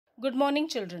Good morning,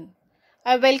 children.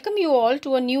 I welcome you all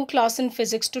to a new class in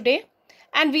physics today,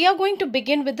 and we are going to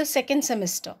begin with the second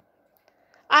semester.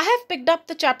 I have picked up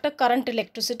the chapter Current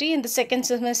Electricity in the second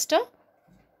semester,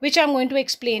 which I am going to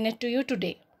explain it to you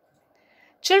today.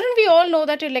 Children, we all know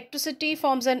that electricity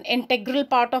forms an integral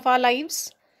part of our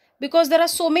lives because there are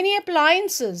so many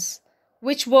appliances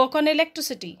which work on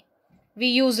electricity. We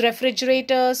use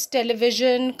refrigerators,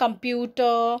 television,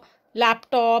 computer,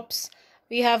 laptops.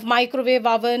 We have microwave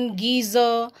oven,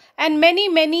 geyser, and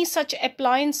many such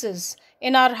appliances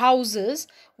in our houses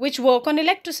which work on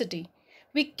electricity.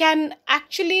 We can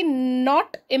actually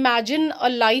not imagine a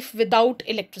life without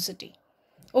electricity.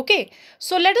 Okay,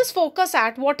 so let us focus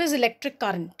at what is electric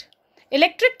current.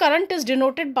 Electric current is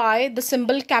denoted by the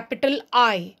symbol capital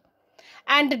I.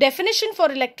 And the definition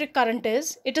for electric current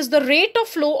is, it is the rate of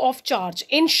flow of charge.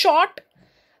 In short,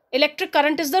 electric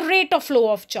current is the rate of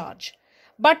flow of charge.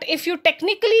 But if you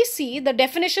technically see, the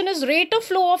definition is rate of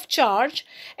flow of charge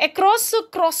across a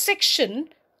cross-section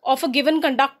of a given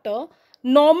conductor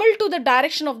normal to the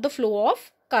direction of the flow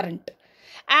of current.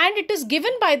 And it is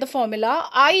given by the formula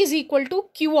I is equal to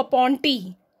Q upon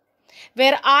T,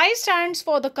 where I stands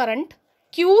for the current,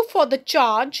 Q for the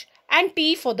charge, and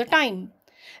T for the time.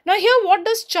 Now here, what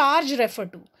does charge refer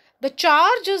to? The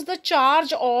charge is the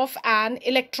charge of an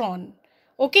electron.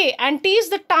 Okay, and T is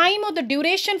the time or the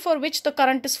duration for which the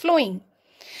current is flowing.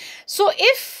 So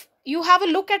if you have a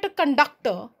look at a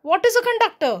conductor, what is a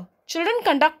conductor? Children,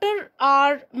 conductor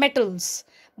are metals.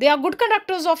 They are good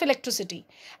conductors of electricity.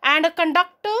 And a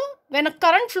conductor, when a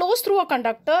current flows through a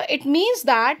conductor, it means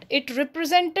that it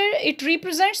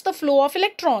represents the flow of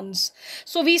electrons.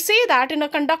 So we say that in a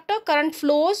conductor, current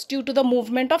flows due to the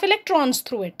movement of electrons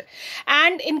through it.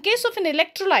 And in case of an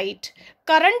electrolyte,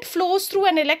 current flows through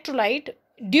an electrolyte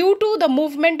due to the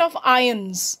movement of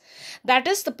ions. That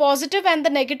is the positive and the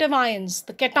negative ions,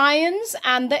 the cations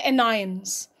and the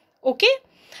anions. Okay.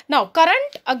 Now,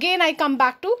 current, again I come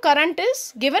back to, current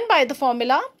is given by the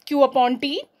formula Q upon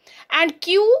T, and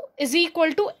Q is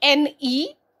equal to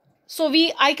NE. So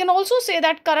I can also say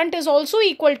that current is also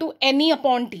equal to NE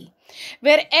upon T,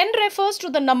 where N refers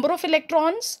to the number of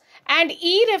electrons and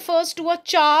E refers to a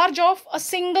charge of a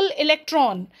single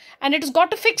electron, and it has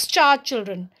got a fixed charge,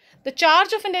 children. The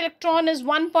charge of an electron is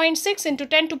 1.6 into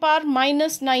 10 to power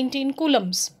minus 19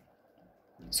 coulombs.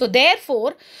 So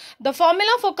therefore, the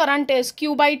formula for current is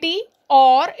Q by T,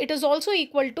 or it is also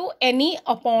equal to NE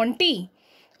upon T.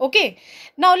 Okay.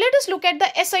 Now let us look at the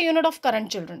SI unit of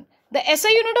current, children. The SI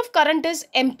unit of current is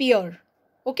ampere.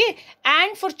 Okay.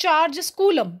 And for charge is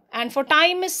coulomb, and for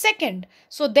time is second.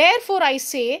 So therefore I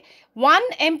say 1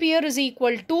 ampere is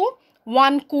equal to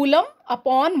 1 coulomb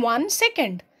upon 1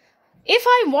 second. If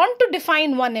I want to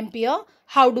define 1 ampere,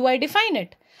 how do I define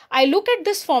it? I look at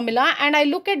this formula and I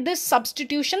look at this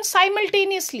substitution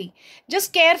simultaneously.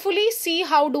 Just carefully see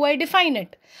how do I define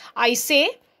it. I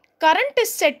say current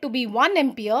is said to be 1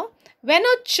 ampere when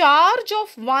a charge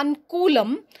of 1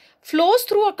 coulomb flows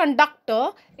through a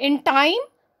conductor in time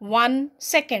 1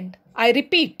 second. I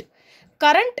repeat,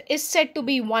 current is said to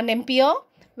be 1 ampere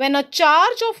when a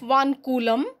charge of 1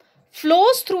 coulomb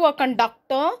flows through a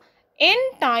conductor in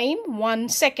time 1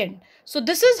 second. So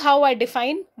this is how I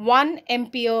define 1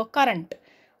 ampere current.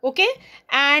 Okay.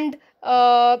 And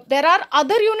there are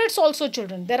other units also,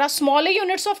 children. There are smaller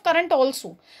units of current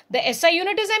also. The SI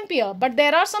unit is ampere, but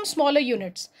there are some smaller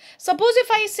units. Suppose if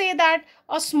I say that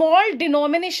a small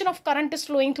denomination of current is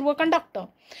flowing through a conductor.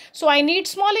 So I need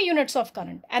smaller units of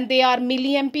current, and they are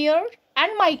milliampere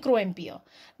and microampere.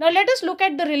 Now let us look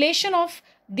at the relation of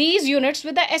these units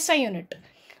with the SI unit.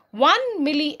 1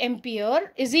 milliampere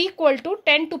is equal to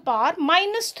 10 to power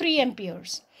minus 3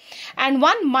 amperes, and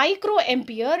 1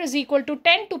 microampere is equal to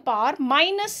 10 to power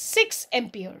minus 6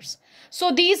 amperes. So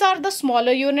these are the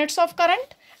smaller units of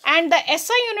current, and the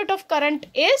SI unit of current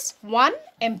is 1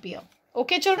 ampere.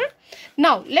 Okay, children.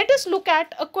 Now let us look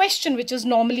at a question which is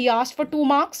normally asked for 2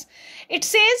 marks. It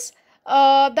says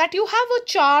that you have a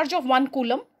charge of 1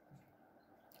 coulomb,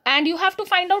 and you have to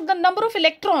find out the number of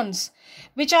electrons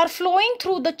which are flowing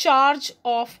through the charge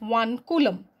of 1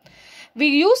 coulomb. We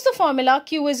use the formula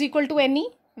Q is equal to NE,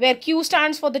 where Q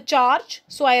stands for the charge.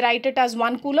 So I write it as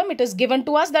 1 coulomb. It is given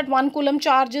to us that 1 coulomb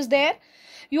charge is there.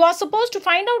 You are supposed to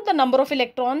find out the number of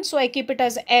electrons. So I keep it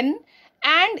as N,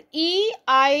 and E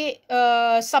I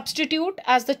substitute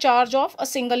as the charge of a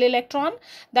single electron.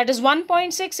 That is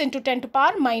 1.6 into 10 to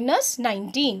power minus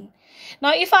 19.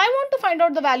 Now, if I want to find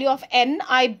out the value of N,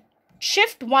 I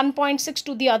shift 1.6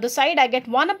 to the other side. I get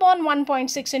 1 upon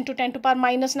 1.6 into 10 to power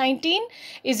minus 19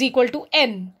 is equal to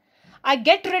N. I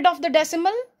get rid of the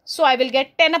decimal. So I will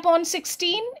get 10 upon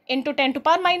 16 into 10 to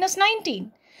power minus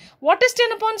 19. What is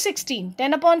 10 upon 16?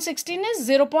 10 upon 16 is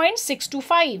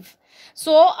 0.625.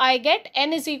 So I get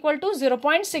n is equal to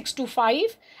 0.625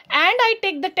 and I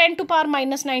take the 10 to power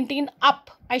minus 19 up.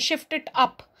 I shift it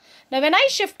up. Now when I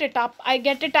shift it up, I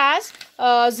get it as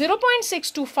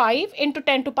 0.625 into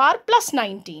 10 to power plus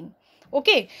 19.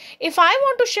 Okay, if I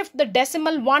want to shift the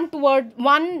decimal one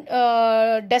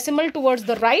decimal towards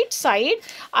the right side,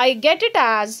 I get it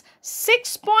as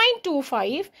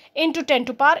 6.25 into 10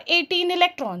 to power 18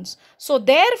 electrons. So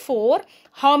therefore,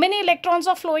 how many electrons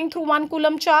are flowing through 1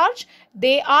 coulomb charge?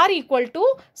 They are equal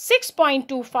to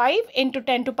 6.25 into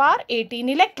 10 to power 18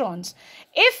 electrons.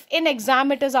 If in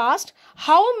exam it is asked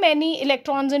how many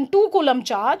electrons in 2 coulomb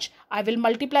charge, I will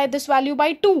multiply this value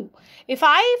by 2. If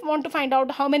I want to find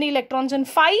out how many electrons in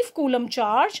 5 coulomb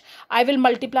charge, I will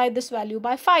multiply this value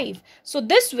by 5. So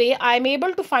this way I am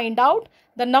able to find out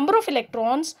the number of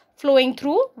electrons flowing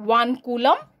through 1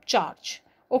 coulomb charge.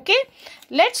 Okay,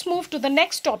 let's move to the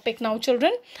next topic now,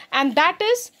 children, and that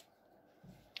is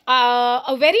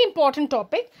a very important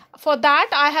topic. For that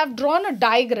I have drawn a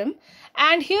diagram,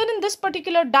 and here in this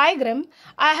particular diagram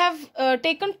I have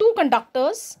taken two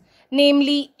conductors,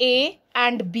 namely A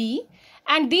and B,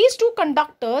 and these two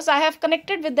conductors I have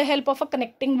connected with the help of a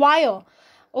connecting wire.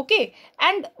 Okay,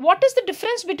 and what is the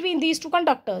difference between these two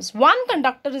conductors? One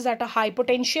conductor is at a high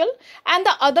potential and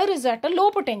the other is at a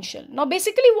low potential. Now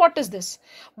basically what is this?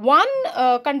 One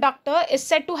conductor is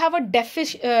said to have a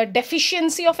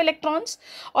deficiency of electrons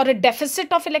or a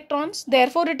deficit of electrons,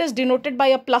 therefore it is denoted by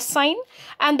a plus sign,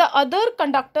 and the other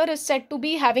conductor is said to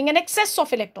be having an excess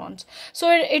of electrons, so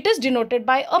it is denoted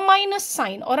by a minus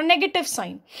sign or a negative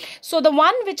sign. So the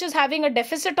one which is having a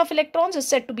deficit of electrons is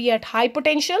said to be at high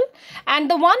potential, and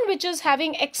the one which is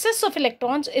having excess of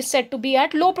electrons is said to be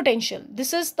at low potential.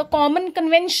 This is the common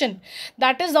convention.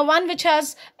 That is, the one which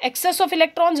has excess of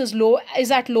electrons is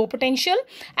at low potential,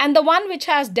 and the one which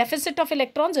has deficit of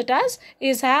electrons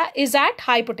is at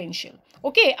high potential.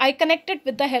 Okay, I connect it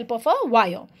with the help of a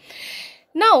wire.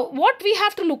 Now, what we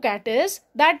have to look at is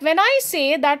that when I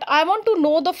say that I want to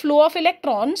know the flow of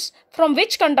electrons from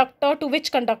which conductor to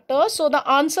which conductor, so the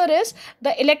answer is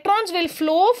the electrons will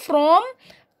flow from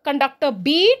conductor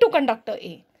B to conductor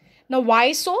A. Now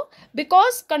why so?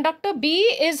 Because conductor B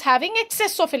is having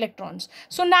excess of electrons.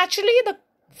 So naturally the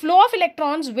flow of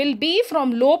electrons will be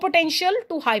from low potential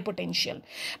to high potential.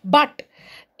 But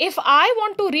if I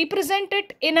want to represent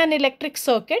it in an electric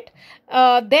circuit,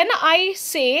 then I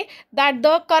say that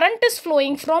the current is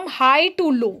flowing from high to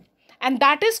low. And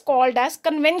that is called as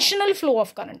conventional flow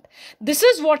of current. This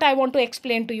is what I want to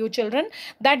explain to you, children,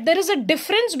 that there is a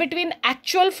difference between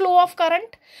actual flow of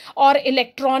current or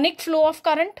electronic flow of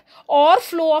current or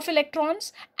flow of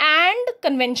electrons and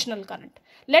conventional current.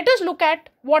 Let us look at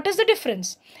what is the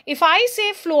difference. If I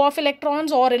say flow of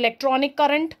electrons or electronic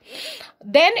current,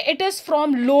 then it is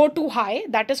from low to high,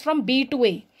 that is from B to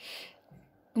A.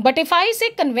 But if I say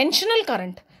conventional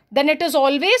current, then it is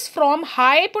always from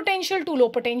high potential to low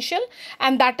potential,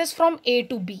 and that is from A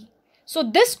to B. So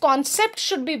this concept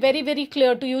should be very, very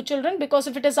clear to you, children, because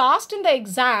if it is asked in the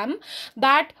exam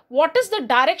that what is the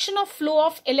direction of flow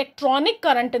of electronic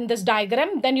current in this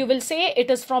diagram, then you will say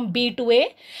it is from B to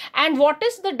A. And what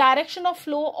is the direction of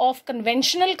flow of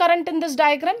conventional current in this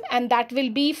diagram? And that will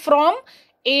be from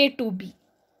A to B.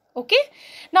 Okay.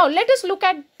 Now let us look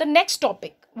at the next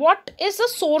topic. What is a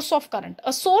source of current?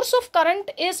 A source of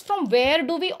current is from where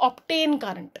do we obtain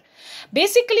current.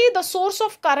 Basically, the source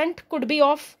of current could be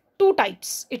of two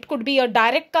types. It could be a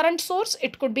direct current source.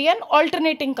 It could be an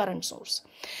alternating current source.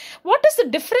 What is the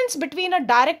difference between a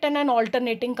direct and an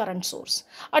alternating current source?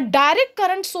 A direct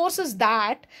current source is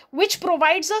that which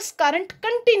provides us current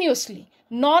continuously,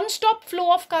 non-stop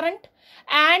flow of current,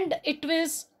 and it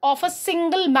is of a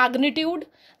single magnitude,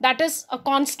 that is a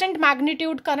constant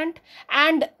magnitude current,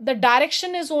 and the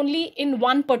direction is only in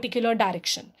one particular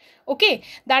direction. Okay,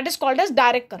 that is called as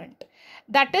direct current.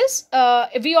 That is,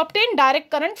 we obtain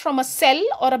direct current from a cell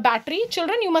or a battery.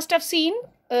 Children, you must have seen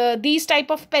these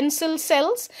type of pencil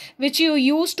cells which you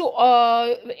use to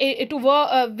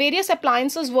various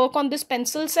appliances work on this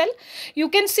pencil cell. You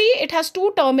can see it has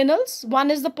two terminals. One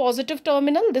is the positive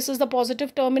terminal. This is the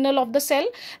positive terminal of the cell.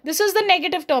 This is the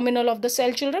negative terminal of the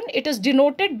cell, children. It is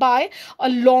denoted by a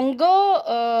longer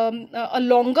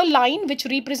line which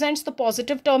represents the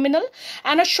positive terminal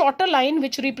and a shorter line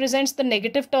which represents the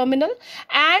negative terminal.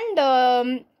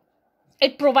 And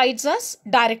it provides us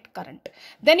direct current.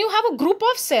 Then you have a group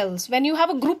of cells. When you have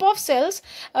a group of cells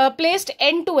placed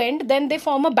end to end, then they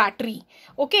form a battery.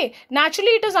 Okay,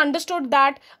 naturally it is understood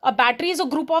that a battery is a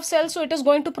group of cells, so it is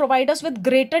going to provide us with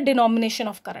greater denomination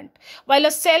of current, while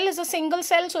a cell is a single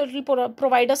cell, so it will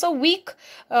provide us a weak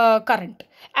current.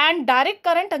 And direct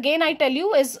current, again I tell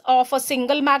you, is of a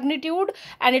single magnitude,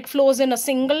 and it flows in a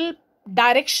single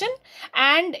direction,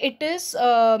 and it is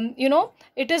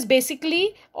it is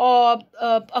basically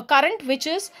a current which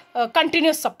is a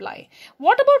continuous supply.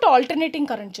 What about alternating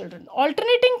current, children?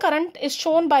 Alternating current is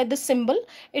shown by this symbol.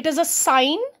 It is a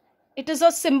sign. It is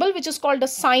a symbol which is called a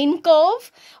sine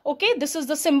curve. Okay, this is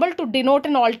the symbol to denote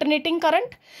an alternating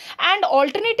current. And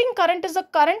alternating current is a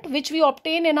current which we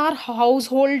obtain in our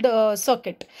household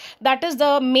circuit. That is,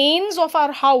 the mains of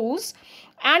our house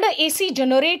and a AC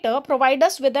generator provide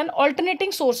us with an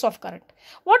alternating source of current.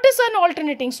 What is an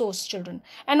alternating source, children?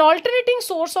 An alternating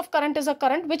source of current is a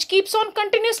current which keeps on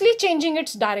continuously changing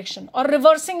its direction or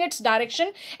reversing its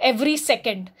direction every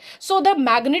second. So the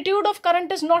magnitude of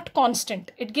current is not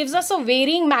constant. It gives us a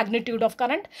varying magnitude of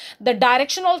current. The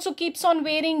direction also keeps on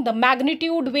varying. The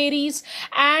magnitude varies,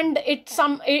 and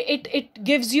it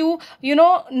gives you,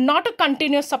 not a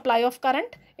continuous supply of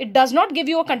current. It does not give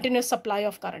you a continuous supply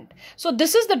of current. So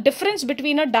this is the difference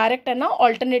between a direct and an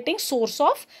alternating source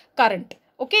of current.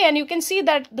 Okay, and you can see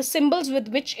that the symbols with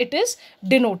which it is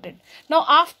denoted. Now,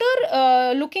 after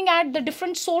looking at the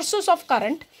different sources of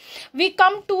current, we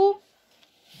come to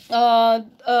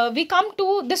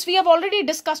this. We have already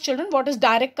discussed, children, what is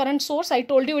direct current source. I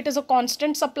told you it is a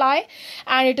constant supply,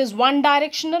 and it is one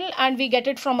directional, and we get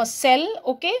it from a cell.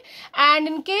 Okay, and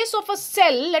in case of a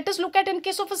cell, let us look at, in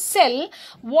case of a cell,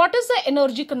 what is the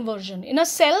energy conversion? In a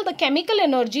cell, the chemical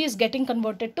energy is getting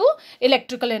converted to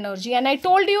electrical energy, and I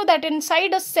told you that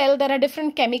inside a cell there are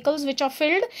different chemicals which are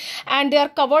filled, and they are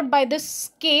covered by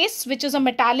this case, which is a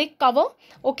metallic cover.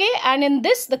 Okay, and in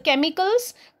this, the chemical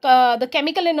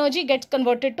energy gets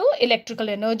converted to electrical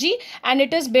energy, and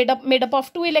it is made up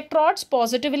of two electrodes,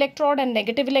 positive electrode and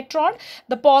negative electrode.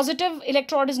 The positive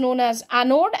electrode is known as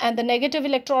anode, and the negative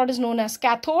electrode is known as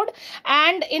cathode.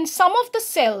 And in some of the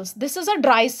cells, this is a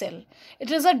dry cell.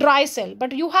 It is a dry cell,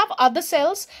 but you have other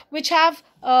cells which have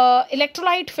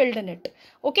electrolyte filled in it.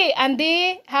 Okay, and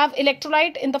they have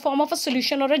electrolyte in the form of a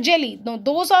solution or a jelly. Now,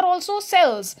 those are also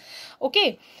cells.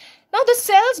 Okay. Now, the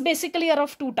cells basically are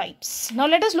of two types. Now,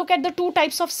 let us look at the two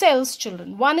types of cells,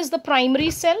 children. One is the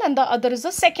primary cell and the other is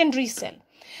the secondary cell.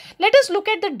 Let us look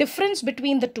at the difference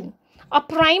between the two. A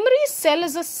primary cell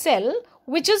is a cell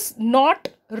which is not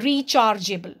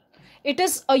rechargeable. It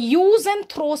is a use and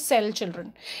throw cell,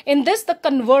 children. In this, the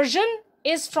conversion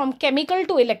is from chemical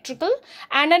to electrical,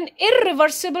 and an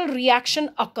irreversible reaction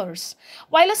occurs.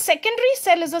 While a secondary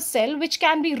cell is a cell which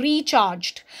can be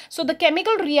recharged. So the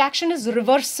chemical reaction is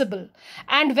reversible.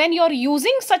 And when you're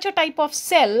using such a type of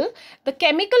cell, the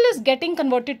chemical is getting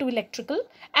converted to electrical.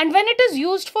 And when it is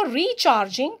used for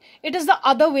recharging, it is the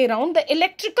other way around. The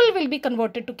electrical will be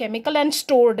converted to chemical and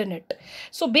stored in it.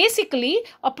 So basically,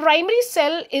 a primary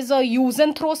cell is a use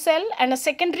and throw cell, and a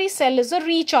secondary cell is a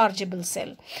rechargeable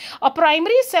cell. A primary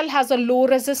cell has a low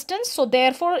resistance, so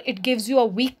therefore it gives you a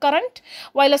weak current,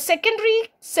 while a secondary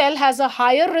cell has a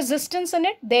higher resistance in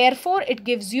it, therefore it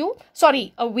gives you,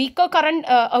 a weaker current,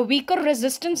 a weaker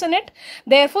resistance in it,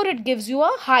 therefore it gives you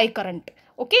a high current.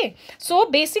 Okay, so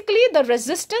basically the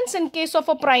resistance in case of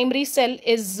a primary cell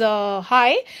is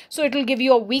high, so it will give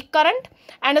you a weak current,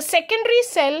 and a secondary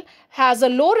cell has a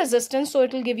low resistance, so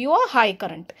it will give you a high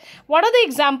current. What are the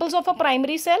examples of a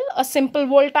primary cell? A simple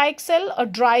voltaic cell, a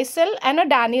dry cell, and a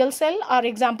Daniell cell are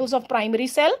examples of primary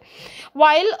cell,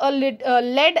 while a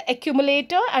lead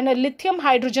accumulator and a lithium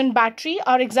hydrogen battery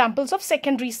are examples of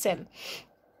secondary cell.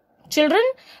 Children,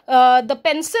 the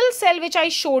pencil cell which I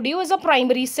showed you is a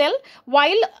primary cell,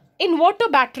 while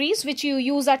inverter batteries which you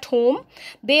use at home,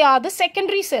 they are the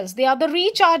secondary cells. They are the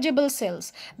rechargeable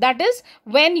cells. That is,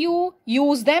 when you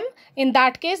use them, in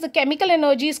that case, the chemical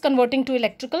energy is converting to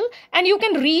electrical, and you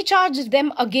can recharge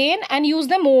them again and use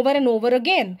them over and over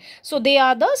again. So they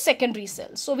are the secondary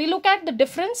cells. So we look at the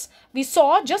difference. We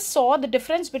just saw the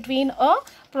difference between a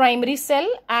primary cell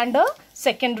and a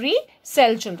secondary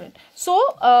cell, children.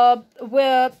 So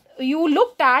where you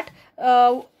looked at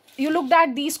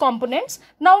these components.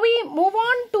 Now we move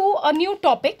on to a new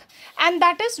topic, and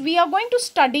that is, we are going to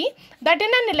study that in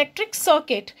an electric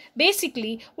circuit,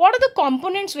 basically what are the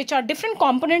components which are different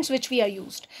components which we are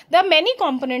used. There are many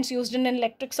components used in an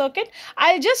electric circuit.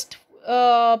 I'll just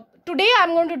today I'm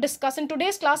going to discuss, in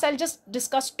today's class I'll just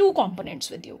discuss two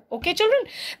components with you. Okay, children?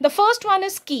 The first one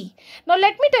is key. Now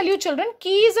let me tell you, children, key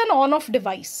is an on-off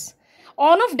device.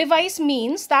 On-off device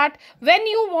means that when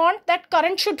you want that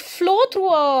current should flow through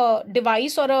a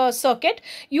device or a circuit,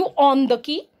 you on the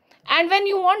key. And when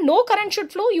you want no current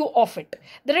should flow, you off it.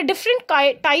 There are different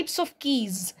types of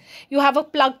keys. You have a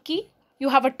plug key, you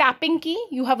have a tapping key,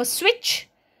 you have a switch.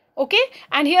 Okay,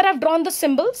 and here I've drawn the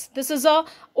symbols. This is a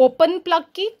open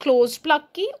plug key, closed plug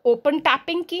key, open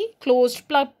tapping key, closed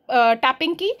plug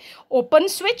tapping key, open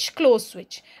switch, closed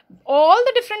switch. All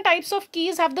the different types of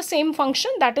keys have the same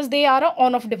function, that is they are a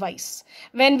on-off device.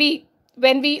 When they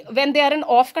are in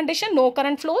off condition, no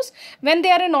current flows. When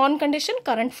they are in on condition,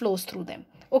 current flows through them.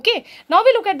 Okay, now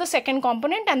we look at the second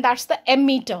component, and that's the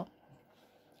ammeter.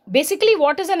 Basically,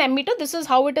 what is an ammeter? This is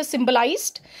how it is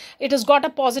symbolized. It has got a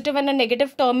positive and a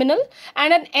negative terminal,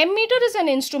 and an ammeter is an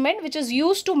instrument which is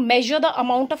used to measure the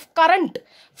amount of current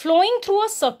flowing through a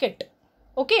circuit.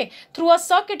 Okay, through a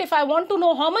circuit, if I want to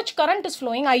know how much current is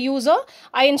flowing, I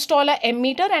install a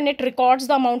ammeter, and it records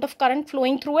the amount of current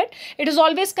flowing through it. It is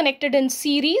always connected in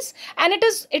series, and it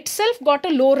is itself got a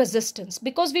low resistance,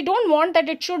 because we don't want that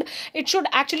it should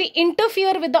actually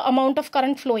interfere with the amount of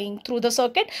current flowing through the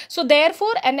circuit. So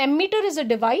therefore, an ammeter is a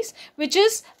device which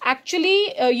is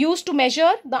actually used to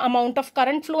measure the amount of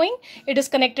current flowing. It is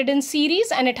connected in series,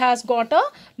 and it has got a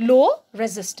low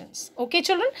resistance. Okay,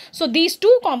 children. So these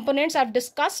two components I've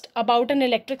discussed about an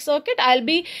electric circuit.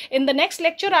 In the next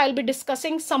lecture, I'll be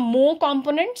discussing some more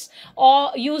components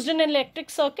used in an electric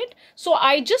circuit. So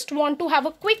I just want to have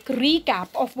a quick recap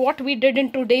of what we did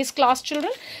in today's class,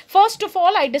 children. First of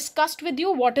all, I discussed with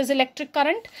you what is electric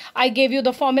current. I gave you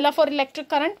the formula for electric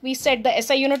current. We said the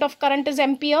SI unit of current is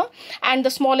ampere, and the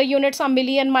smaller units are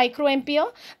milli and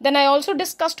microampere. Then I also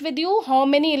discussed with you how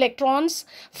many electrons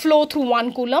flow through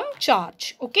 1 coulomb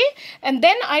charge. Okay, and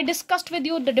then I discussed with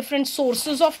you the different sources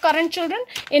of current, children,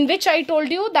 in which I told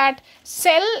you that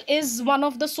cell is one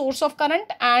of the source of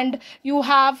current, and you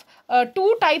have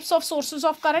two types of sources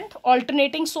of current: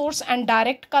 alternating source and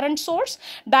direct current source.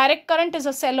 Direct current is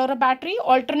a cell or a battery.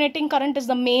 Alternating current is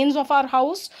the mains of our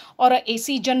house or a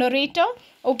AC generator.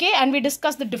 Okay, and we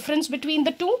discussed the difference between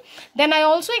the two. Then I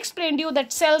also explained you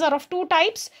that cells are of two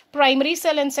types, primary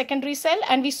cell and secondary cell,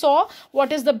 and we saw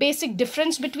what is the basic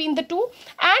difference between the two.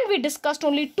 And we discussed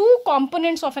only two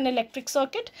components of an electric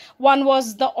circuit. One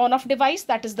was the on-off device,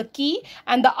 that is the key,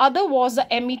 and the other was the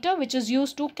ammeter, which is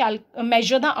used to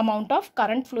measure the amount of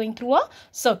current flowing through a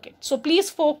circuit. So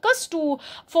please focus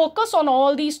on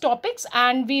all these topics,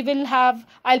 and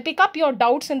I'll pick up your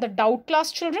doubts in the doubt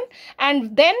class, children,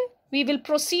 and then we will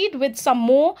proceed with some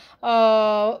more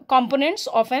components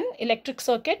of an electric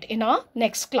circuit in our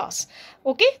next class.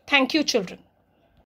 Okay, thank you, children.